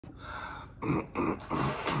Good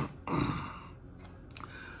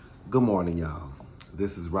morning, y'all.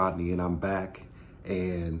 This is Rodney, and I'm back.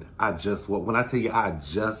 And when I tell you I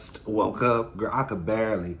just woke up, girl, I could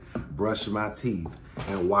barely brush my teeth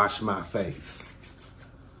and wash my face.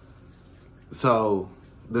 So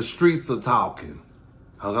the streets are talking.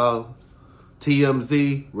 Hello?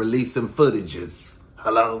 TMZ releasing footages.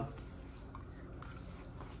 Hello?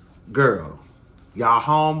 Girl, y'all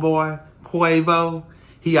homeboy, Quavo,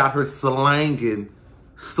 he out here slanging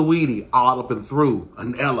Saweetie all up and through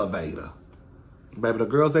an elevator. Baby, the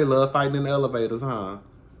girls, they love fighting in elevators, huh?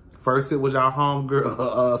 First it was y'all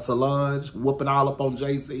homegirl, Solange, whooping all up on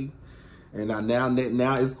JC. And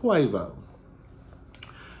now it's Quavo.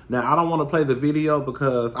 Now, I don't want to play the video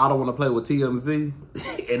because I don't want to play with TMZ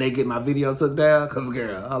and they get my video took down. Because,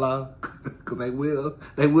 girl, hello? Because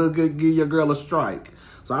they will give your girl a strike.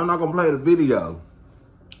 So I'm not going to play the video.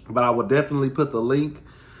 But I will definitely put the link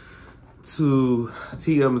to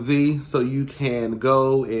TMZ so you can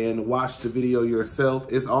go and watch the video yourself.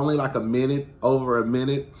 It's only like over a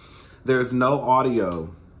minute. There's no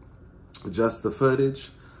audio, just the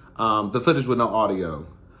footage. The footage with no audio.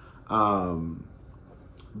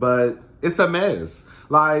 But it's a mess.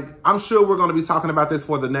 Like, I'm sure we're going to be talking about this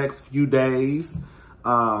for the next few days.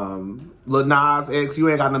 Lil Nas X, you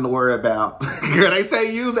ain't got nothing to worry about. Girl, they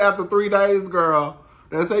say use after 3 days, girl.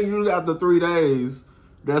 They say use after 3 days.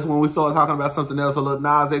 That's when we start talking about something else. So Lil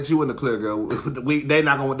Nas X, you in the clear, girl. They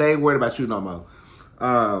ain't worried about you no more.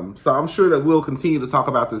 So I'm sure that we'll continue to talk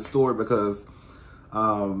about this story because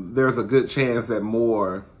there's a good chance that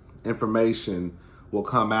more information will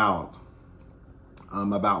come out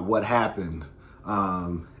about what happened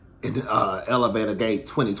in Elevator Gate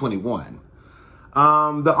 2021.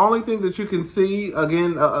 The only thing that you can see,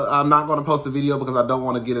 again, I'm not going to post a video because I don't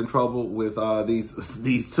want to get in trouble with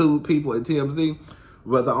these two people at TMZ.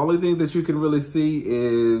 But the only thing that you can really see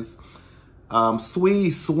is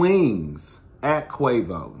Saweetie swings at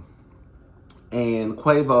Quavo, and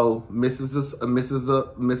Quavo misses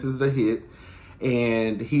the hit,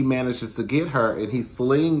 and he manages to get her, and he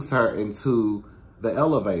slings her into the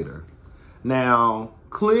elevator. Now,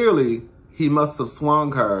 clearly, he must have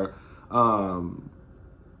swung her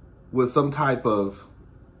with some type of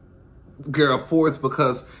force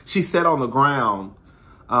because she sat on the ground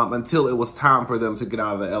until it was time for them to get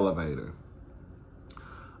out of the elevator.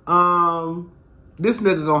 This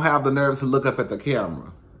nigga gonna have the nerves to look up at the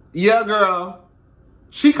camera. Yeah, girl.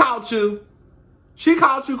 She caught you. She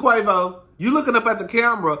caught you, Quavo. You looking up at the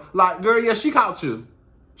camera like, girl, yeah, she caught you.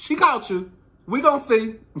 She caught you. We gonna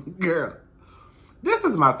see. Girl. This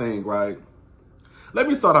is my thing, right? Let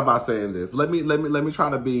me start off by saying this. Let me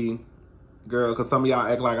try to be, girl, because some of y'all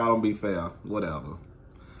act like I don't be fair. Whatever.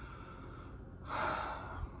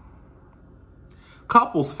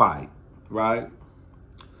 Couples fight, right?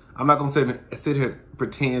 I'm not going to sit here and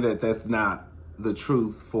pretend that that's not the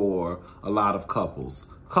truth for a lot of couples.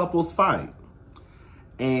 Couples fight.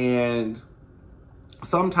 And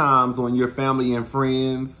sometimes when you're family and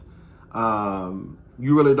friends,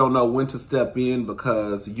 you really don't know when to step in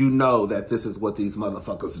because you know that this is what these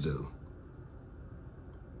motherfuckers do.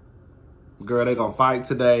 Girl, they're going to fight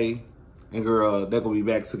today, and girl, they're going to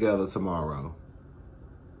be back together tomorrow.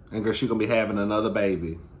 And girl, she's going to be having another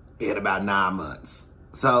baby in about 9 months.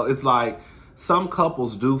 So it's like some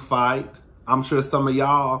couples do fight. I'm sure some of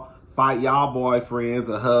y'all fight y'all boyfriends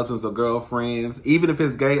or husbands or girlfriends, even if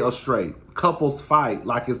it's gay or straight. Couples fight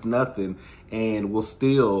like it's nothing and will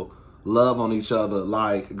still love on each other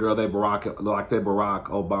like, girl, they Barack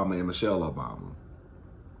Obama and Michelle Obama.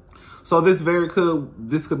 So this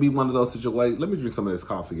could be one of those situations. Let me drink some of this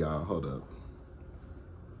coffee, y'all. Hold up.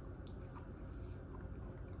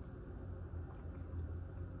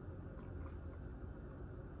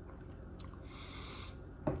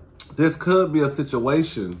 This could be a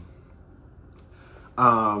situation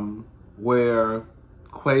where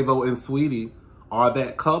Quavo and Saweetie are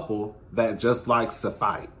that couple that just likes to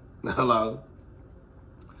fight. Hello?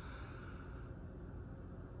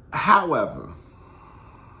 However,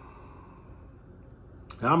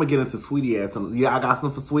 and I'm going to get into Saweetie ass. Yeah, I got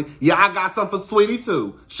some for Saweetie. Yeah, I got some for Saweetie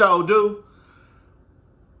too. Sure do.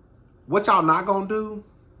 What y'all not going to do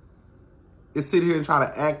is sit here and try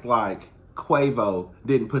to act like Quavo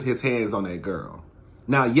didn't put his hands on that girl.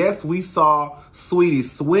 Now, yes, we saw Saweetie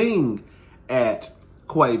swing at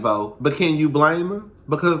Quavo, but can you blame her?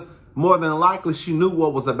 Because more than likely, she knew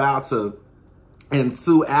what was about to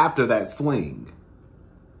ensue after that swing.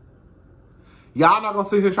 Y'all not gonna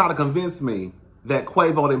sit here and try to convince me that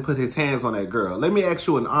Quavo didn't put his hands on that girl. Let me ask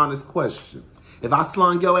you an honest question. If I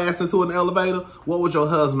slung your ass into an elevator, what would your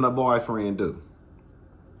husband or boyfriend do?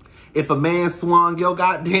 If a man swung your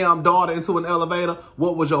goddamn daughter into an elevator,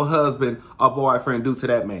 what would your husband or boyfriend do to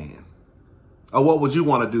that man? Or what would you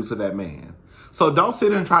want to do to that man? So don't sit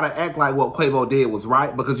here and try to act like what Quavo did was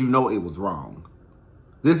right because you know it was wrong.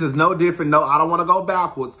 This is no different. No, I don't want to go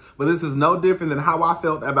backwards, but this is no different than how I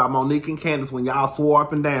felt about Monique and Candace when y'all swore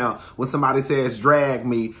up and down when somebody says drag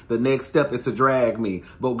me, the next step is to drag me.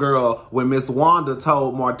 But girl, when Miss Wanda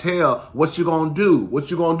told Martell, what you gonna do?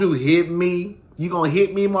 What you gonna do? Hit me? You gonna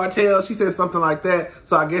hit me, Martell? She said something like that.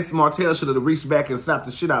 So I guess Martell should have reached back and slapped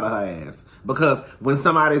the shit out of her ass. Because when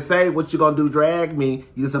somebody say, what you gonna do, drag me,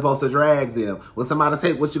 you're supposed to drag them. When somebody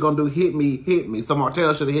say, what you gonna do, hit me, hit me. So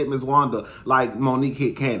Martell should have hit Miss Wanda like Monique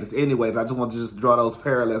hit Candace. Anyways, I just want to just draw those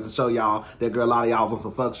parallels to show y'all that, girl, a lot of y'all was on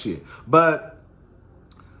some fuck shit. But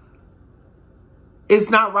it's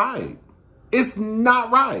not right. It's not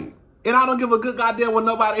right. And I don't give a good goddamn what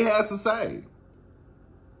nobody has to say.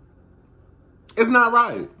 It's not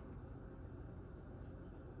right.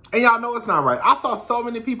 And y'all know it's not right. I saw so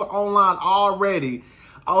many people online already.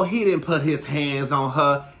 Oh, he didn't put his hands on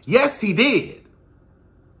her. Yes, he did.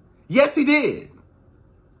 Yes, he did.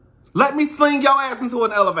 Let me sling your ass into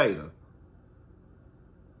an elevator.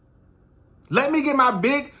 Let me get my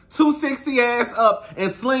big 260 ass up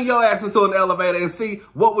and sling your ass into an elevator and see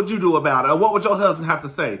what would you do about it or what would your husband have to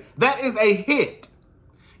say. That is a hit.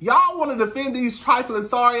 Y'all want to defend these trifling,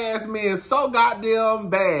 sorry-ass men so goddamn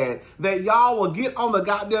bad that y'all will get on the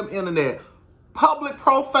goddamn internet, public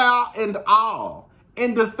profile and all,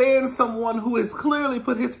 and defend someone who has clearly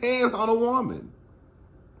put his hands on a woman.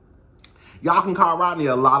 Y'all can call Rodney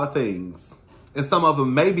a lot of things, and some of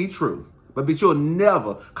them may be true. But bitch, you'll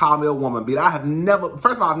never call me a woman, bitch. I have never,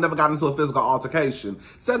 first of all, I've never gotten into a physical altercation.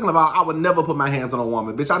 Second of all, I would never put my hands on a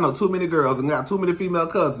woman. Bitch, I know too many girls and got too many female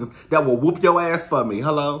cousins that will whoop your ass for me.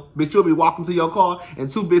 Hello? Bitch, you'll be walking to your car and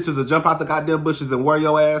two bitches will jump out the goddamn bushes and wear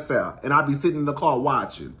your ass out. And I'll be sitting in the car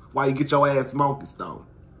watching while you get your ass monkey stoned.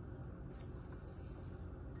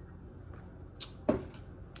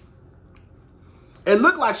 It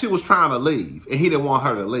looked like she was trying to leave and he didn't want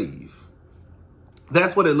her to leave.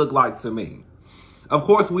 That's what it looked like to me. Of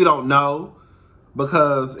course, we don't know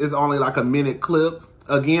because it's only like a minute clip.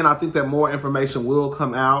 Again, I think that more information will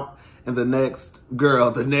come out in the next,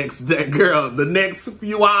 the next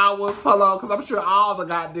few hours. Hello, because I'm sure all the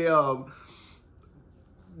goddamn,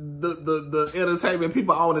 the entertainment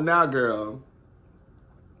people own it now, girl.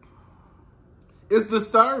 It's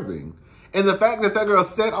disturbing. And the fact that girl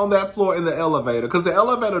sat on that floor in the elevator, because the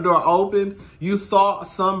elevator door opened, you saw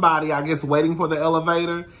somebody, I guess, waiting for the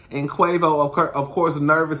elevator. And Quavo, of course,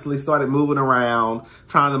 nervously started moving around,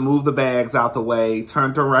 trying to move the bags out the way,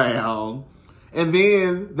 turned around. And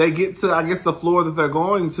then they get to, I guess, the floor that they're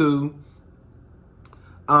going to.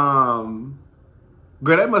 Girl,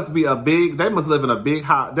 they must be they must live in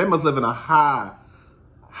a high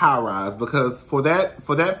rise, because for that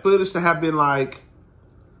footage to have been like,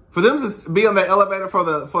 for them to be on the elevator for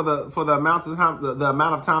the amount of time, the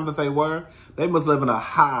amount of time that they must live in a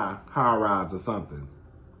high rise or something,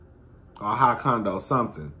 or a high condo or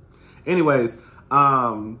something. Anyways,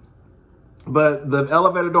 but the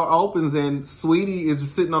elevator door opens and Saweetie is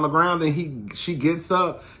just sitting on the ground and she gets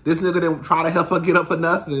up. This nigga didn't try to help her get up or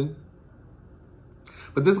nothing.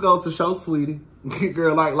 But this goes to show, Saweetie,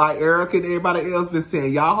 girl, like Erica and everybody else been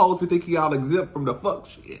saying, y'all hoes be thinking y'all exempt from the fuck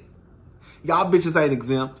shit. Y'all bitches ain't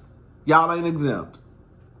exempt. Y'all ain't exempt.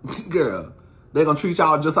 Girl, they gonna treat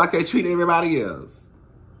y'all just like they treat everybody else.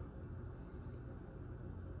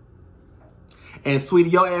 And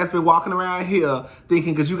Saweetie, your ass been walking around here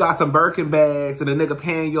thinking because you got some Birkin bags and a nigga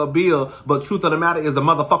paying your bill, but truth of the matter is a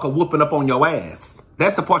motherfucker whooping up on your ass.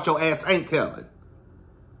 That's the part your ass ain't telling.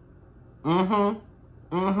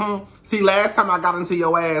 See, last time I got into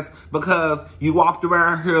your ass because you walked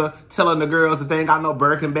around here telling the girls that they ain't got no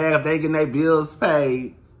Birkin bag if they getting their bills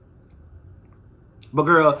paid. But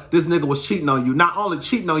girl, this nigga was cheating on you. Not only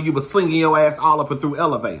cheating on you, but slinging your ass all up and through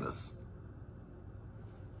elevators.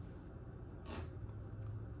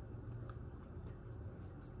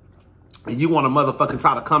 And you want to motherfucking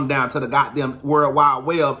try to come down to the goddamn World Wide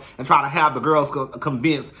Web and try to have the girls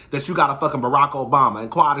convinced that you got a fucking Barack Obama.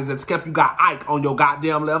 And qualities that's kept you got Ike on your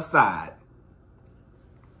goddamn left side.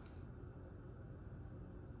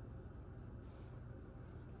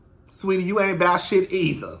 Saweetie, you ain't about shit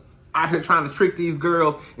either. Out here trying to trick these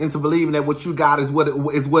girls into believing that what you got is what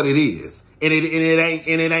it is. And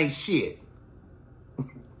it ain't shit.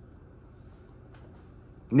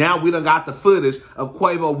 Now we done got the footage of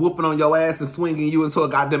Quavo whooping on your ass and swinging you into a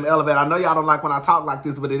goddamn elevator. I know y'all don't like when I talk like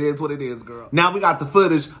this, but it is what it is, girl. Now we got the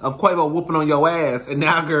footage of Quavo whooping on your ass, and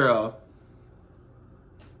now, girl,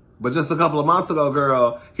 But just a couple of months ago,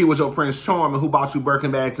 girl, he was your Prince Charming who bought you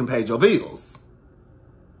Birkin bags and paid your bills.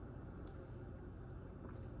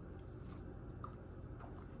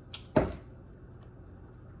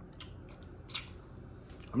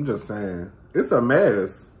 I'm just saying. It's a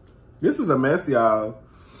mess. This is a mess, y'all.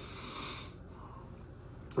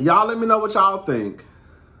 Y'all let me know what y'all think.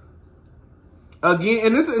 Again,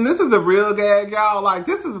 and this is a real gag, y'all. Like,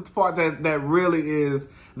 this is the part that really is,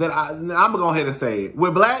 that I'm gonna go ahead and say it.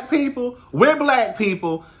 We're black people,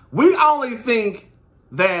 we only think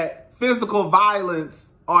that physical violence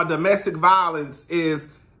or domestic violence is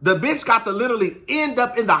the bitch got to literally end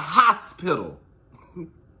up in the hospital.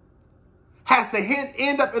 Has to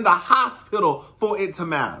end up in the hospital for it to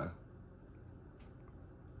matter.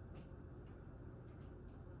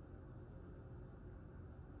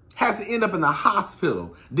 Has to end up in the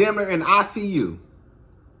hospital, damn near in ICU.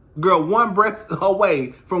 Girl, one breath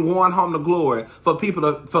away from going home to glory for people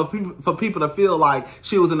to feel like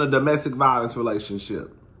she was in a domestic violence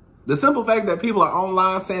relationship. The simple fact that people are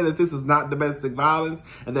online saying that this is not domestic violence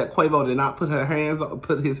and that Quavo did not put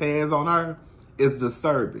his hands on her is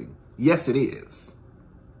disturbing. Yes, it is.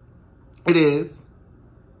 It is.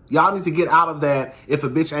 Y'all need to get out of that. If a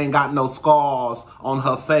bitch ain't got no scars on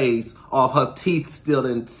her face or her teeth still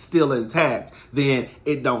intact, then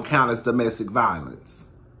it don't count as domestic violence.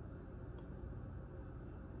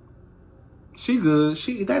 She good.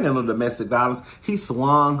 That ain't no domestic violence. He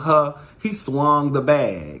swung the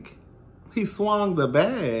bag. He swung the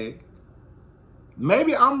bag.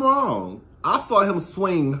 Maybe I'm wrong. I saw him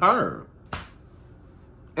swing her.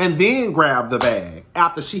 And then grab the bag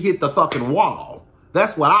after she hit the fucking wall.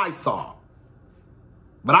 That's what I saw.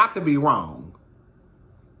 But I could be wrong.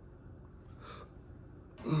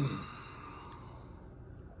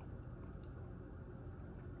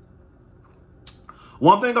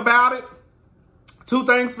 One thing about it, two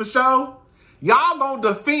things for sure. Y'all gonna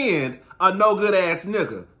defend a no good ass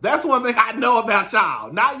nigga. That's one thing I know about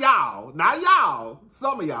y'all. Not y'all. Not y'all.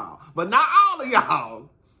 Some of y'all. But not all of y'all.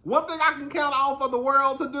 One thing I can count on for the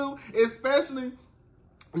world to do, especially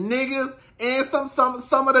niggas and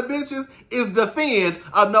some of the bitches, is defend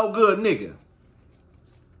a no good nigga.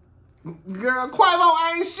 Girl,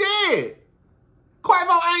 Quavo ain't shit.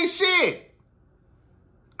 Quavo ain't shit.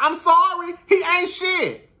 I'm sorry, he ain't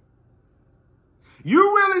shit.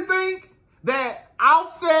 You really think that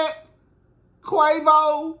Offset,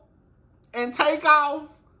 Quavo, and Takeoff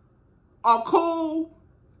are cool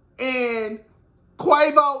and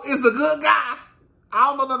Quavo is the good guy? I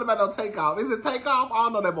don't know nothing about no Takeoff. Is it Takeoff? I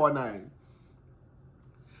don't know that boy's name.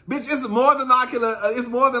 Bitch, it's more than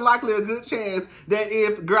likely a good chance that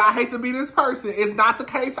if, girl, I hate to be this person, it's not the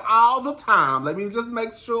case all the time. Let me just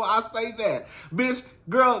make sure I say that. Bitch,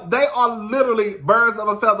 girl, they are literally birds of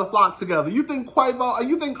a feather flock together. You think Quavo,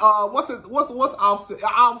 you think, what's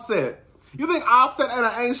Offset? You think Offset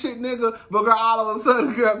ain't shit nigga, but girl, all of a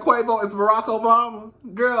sudden, girl, Quavo is Barack Obama?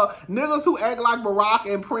 Girl, niggas who act like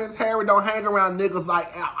Barack and Prince Harry don't hang around niggas like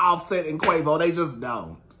Offset and Quavo. They just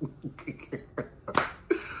don't.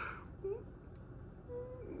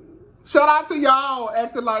 Shout out to y'all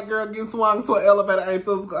acting like, girl, getting swung to an elevator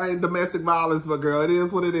ain't domestic violence, but girl, it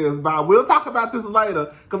is what it is. But we'll talk about this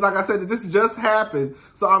later, because like I said, this just happened.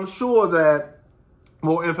 So I'm sure that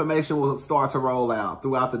more information will start to roll out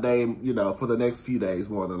throughout the day, you know, for the next few days,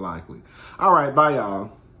 more than likely. All right, bye,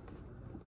 y'all.